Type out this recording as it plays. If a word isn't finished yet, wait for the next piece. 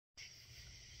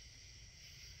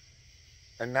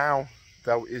And now,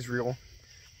 thou Israel,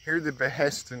 hear the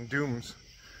behest and dooms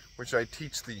which I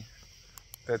teach thee,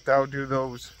 that thou do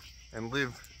those and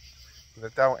live, and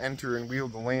that thou enter and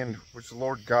wield the land which the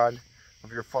Lord God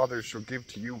of your fathers shall give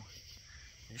to you.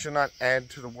 You shall not add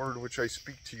to the word which I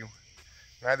speak to you,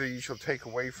 neither ye shall take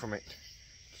away from it.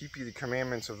 Keep ye the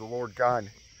commandments of the Lord God,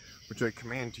 which I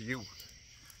command to you.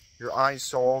 Your eyes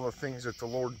saw all the things that the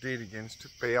Lord did against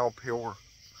Baal Peor,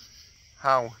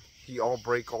 how he all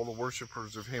brake all the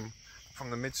worshippers of him from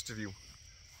the midst of you.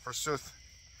 Forsooth,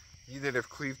 ye that have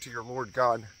cleaved to your Lord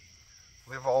God,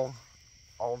 live all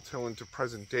till into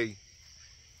present day.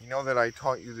 You know that I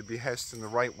taught you the behest and the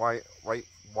right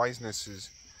wisenesses,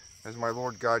 as my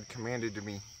Lord God commanded to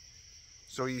me.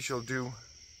 So ye shall do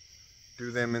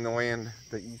them in the land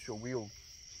that ye shall wield,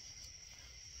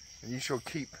 and ye shall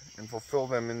keep and fulfill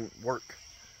them in work.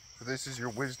 For this is your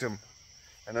wisdom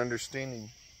and understanding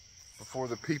before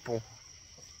the people,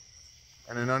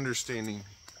 and an understanding,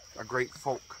 a great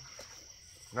folk.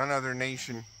 None other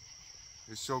nation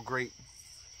is so great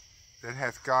that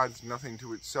hath God's nothing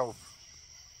to itself,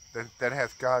 that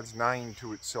hath God's nine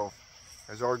to itself,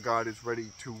 as our God is ready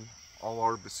to all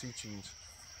our beseechings.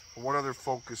 For what other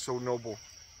folk is so noble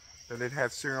that it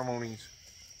hath ceremonies,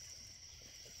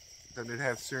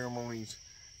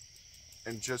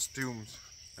 and just dooms,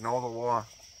 and all the law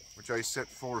which I set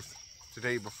forth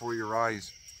today before your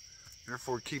eyes?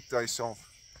 Therefore keep thyself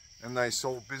and thy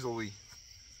soul busily.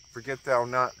 Forget thou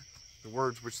not the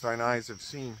words which thine eyes have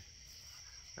seen,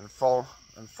 and fall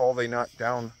they not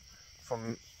down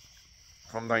from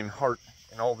thine heart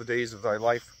in all the days of thy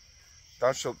life.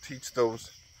 Thou shalt teach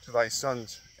those to thy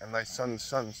sons and thy sons'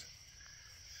 sons.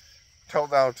 Tell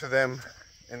thou to them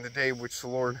in the day which the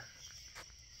Lord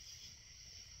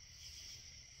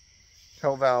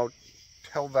Tell thou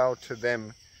to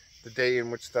them the day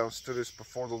in which thou stoodest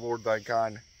before the Lord thy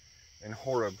God in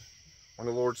Horeb, when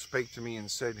the Lord spake to me and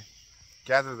said,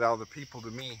 Gather thou the people to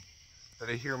me, that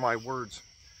it hear my words,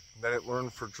 and that it learn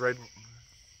for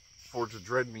to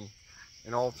dread me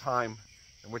in all time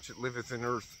in which it liveth in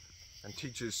earth, and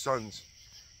teach his sons.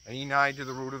 And he nigh to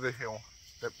the root of the hill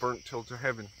that burnt till to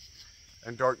heaven,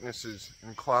 and darknesses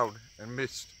and cloud and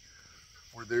mist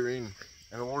were therein.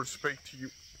 And the Lord spake to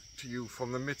you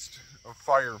from the midst of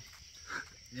fire.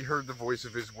 Ye heard the voice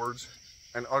of his words,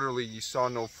 and utterly ye saw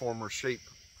no form or shape.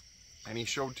 And he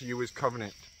showed to you his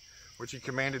covenant, which he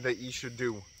commanded that ye should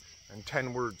do, and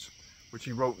 10 words, which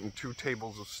he wrote in 2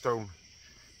 tables of stone.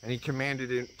 And he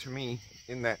commanded it to me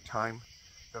in that time,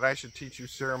 that I should teach you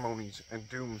ceremonies and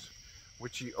dooms,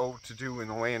 which ye owe to do in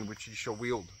the land which ye shall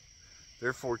wield.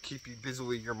 Therefore keep ye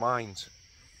busily your minds.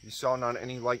 Ye saw not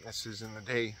any likenesses in the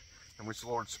day in which the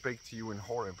Lord spake to you in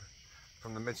Horeb,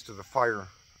 from the midst of the fire,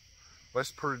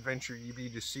 lest peradventure ye be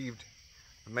deceived,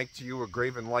 and make to you a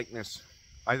graven likeness,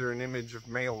 either an image of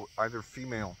male, either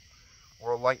female,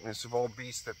 or a likeness of all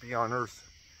beasts that be on earth,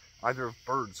 either of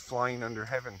birds flying under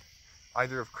heaven,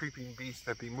 either of creeping beasts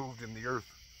that be moved in the earth,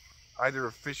 either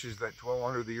of fishes that dwell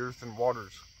under the earth and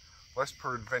waters, lest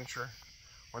peradventure,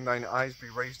 when thine eyes be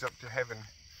raised up to heaven,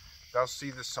 thou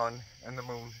see the sun and the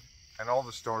moon and all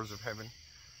the stars of heaven,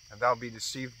 and thou be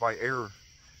deceived by error,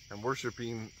 and worship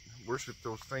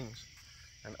those things,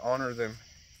 and honor them,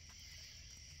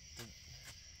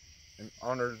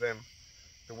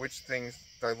 the which things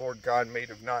thy Lord God made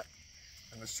of naught,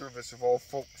 in the service of all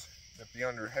folks that be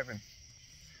under heaven.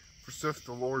 Forsooth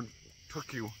the Lord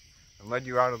took you, and led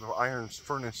you out of the iron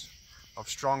furnace of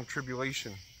strong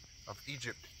tribulation of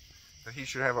Egypt, that he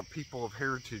should have a people of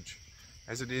heritage,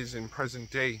 as it is in present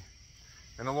day.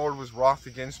 And the Lord was wroth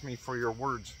against me for your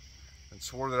words, and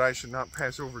swore that I should not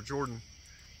pass over Jordan,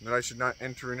 and that I should not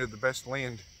enter into the best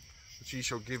land which he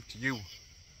shall give to you.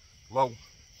 Lo,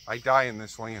 I die in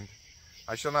this land.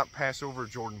 I shall not pass over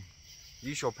Jordan.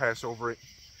 Ye shall pass over it,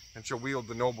 and shall wield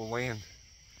the noble land.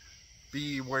 Be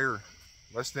ye aware,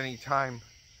 lest any time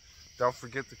thou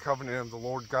forget the covenant of the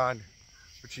Lord God,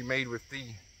 which he made with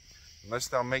thee, unless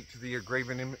thou make to thee a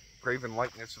graven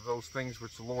likeness of those things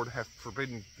which the Lord hath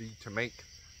forbidden thee to make.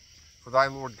 For thy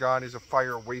Lord God is a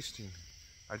fire wasting,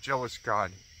 a jealous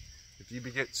God. If ye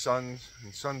beget sons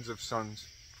and sons of sons,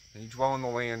 and ye dwell in the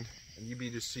land, and ye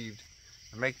be deceived,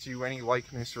 and make to you any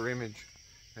likeness or image,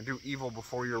 and do evil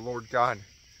before your Lord God,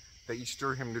 that ye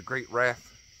stir him to great wrath,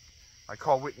 I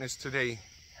call witness today,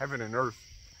 heaven and earth,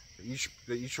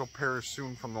 that ye shall perish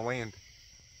soon from the land,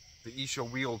 that ye shall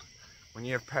wield when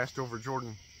ye have passed over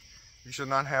Jordan. Ye shall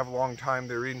not have long time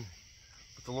therein,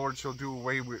 but the Lord shall do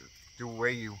away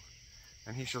you,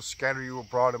 and he shall scatter you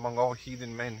abroad among all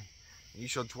heathen men, and ye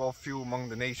shall dwell few among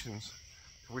the nations,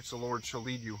 to which the Lord shall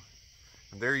lead you.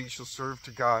 And there ye shall serve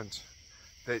to gods,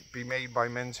 that be made by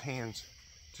men's hands,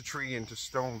 to tree and to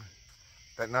stone,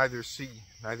 that neither see,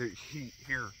 neither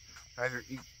hear, neither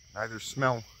eat, neither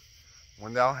smell.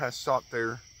 When thou hast sought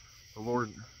there the Lord,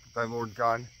 thy Lord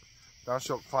God, thou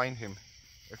shalt find him,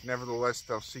 if nevertheless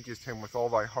thou seekest him with all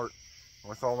thy heart, and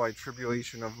with all thy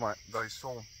tribulation of thy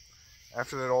soul.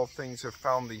 After that all things have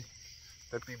found thee,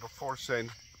 that be before said,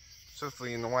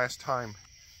 swiftly in the last time,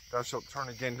 thou shalt turn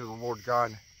again to the Lord God,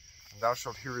 and thou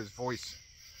shalt hear his voice.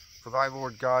 For thy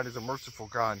Lord God is a merciful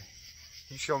God.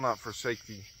 He shall not forsake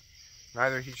thee,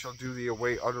 neither he shall do thee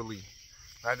away utterly,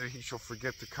 neither he shall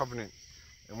forget the covenant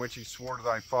in which he swore to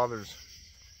thy fathers,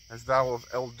 as thou of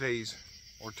old days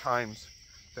or times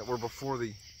that were before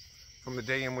thee, from the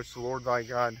day in which the Lord thy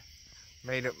God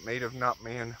made of not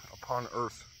man upon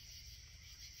earth.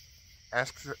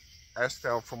 Ask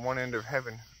thou from one end of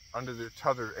heaven unto the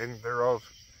t'other end thereof,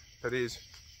 that is,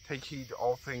 take heed to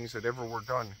all things that ever were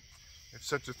done, if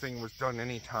such a thing was done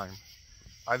any time,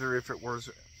 either if it was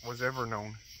ever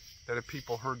known, that a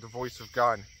people heard the voice of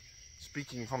God,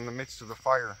 speaking from the midst of the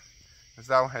fire, as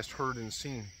thou hast heard and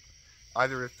seen,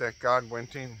 either if that God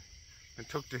went in and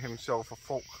took to himself a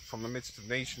folk from the midst of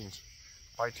nations,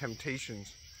 by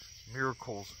temptations,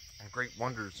 miracles, and great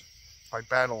wonders, by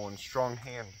battle and strong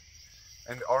hand,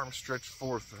 and arms stretched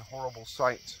forth, and horrible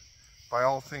sights, by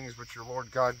all things which your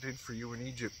Lord God did for you in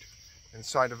Egypt, in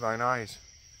sight of thine eyes,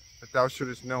 that thou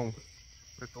shouldest know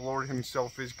that the Lord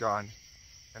himself is God,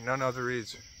 and none other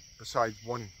is, besides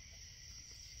one.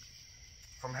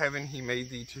 From heaven he made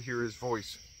thee to hear his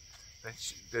voice,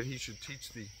 that he should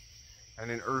teach thee, and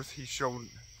in earth he showed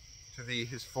to thee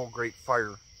his full great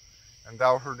fire, and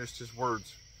thou heardest his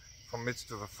words from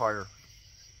midst of the fire.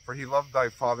 For he loved thy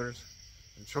fathers,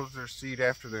 and chose their seed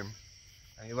after them,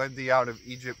 and he led thee out of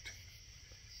Egypt,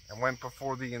 and went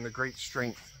before thee in the great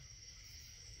strength,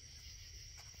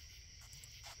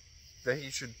 that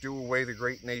he should do away the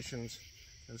great nations,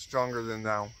 and stronger than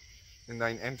thou, in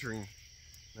thine entering,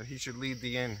 that he should lead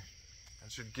thee in,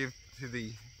 and should give to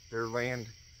thee their land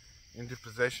into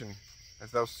possession,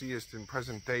 as thou seest in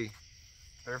present day.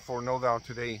 Therefore know thou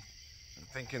today, and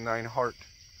think in thine heart,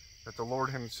 that the Lord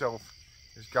himself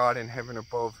is God in heaven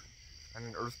above, and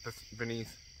in earth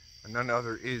beneath, and none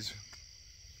other is.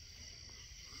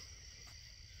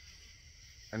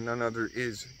 And none other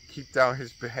is. Keep thou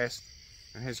his behest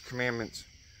and his commandments,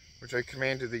 which I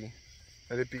command thee,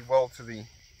 that it be well to thee,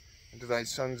 and to thy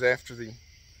sons after thee,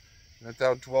 and that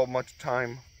thou dwell much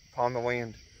time upon the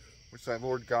land which thy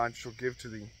Lord God shall give to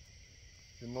thee.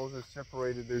 Then Moses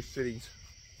separated their cities,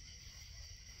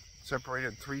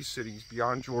 separated 3 cities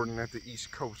beyond Jordan at the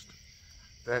east coast,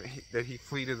 that he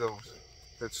flee to those,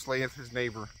 that slayeth his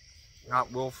neighbor,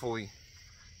 not willfully,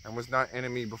 and was not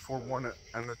enemy before one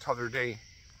and the t'other day,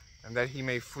 and that he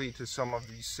may flee to some of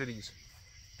these cities,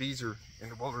 Bezer in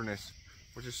the wilderness,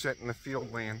 which is set in the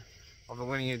field land of the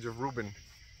lineage of Reuben,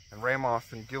 and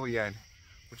Ramoth in Gilead,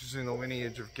 which is in the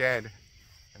lineage of Gad,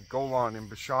 and Golan in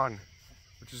Bashan,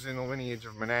 which is in the lineage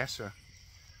of Manasseh.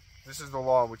 This is the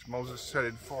law which Moses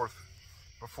set forth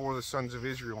before the sons of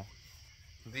Israel.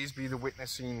 And these be the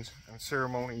witnessings and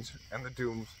ceremonies and the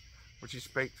dooms which he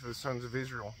spake to the sons of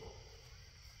Israel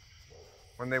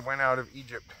when they went out of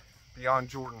Egypt beyond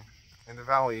Jordan, in the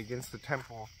valley against the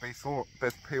temple of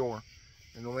Beth Peor,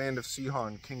 in the land of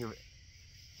Sihon, king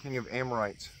of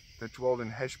Amorites, that dwelled in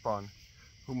Heshbon,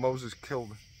 whom Moses killed.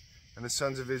 And the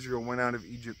sons of Israel went out of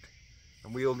Egypt,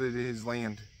 and wielded his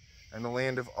land, and the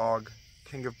land of Og,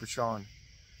 king of Bashan,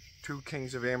 2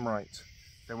 kings of Amorites,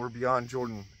 that were beyond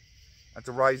Jordan, at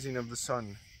the rising of the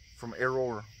sun, from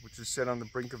Aror, which is set on the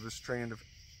brink of the strand of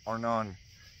Arnon,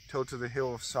 till to the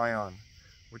hill of Sion,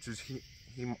 which is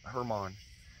Hermon.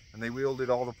 And they wielded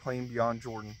all the plain beyond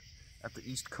Jordan, at the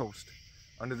east coast,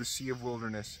 under the sea of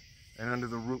wilderness, and under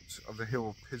the roots of the hill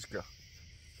of Pisgah.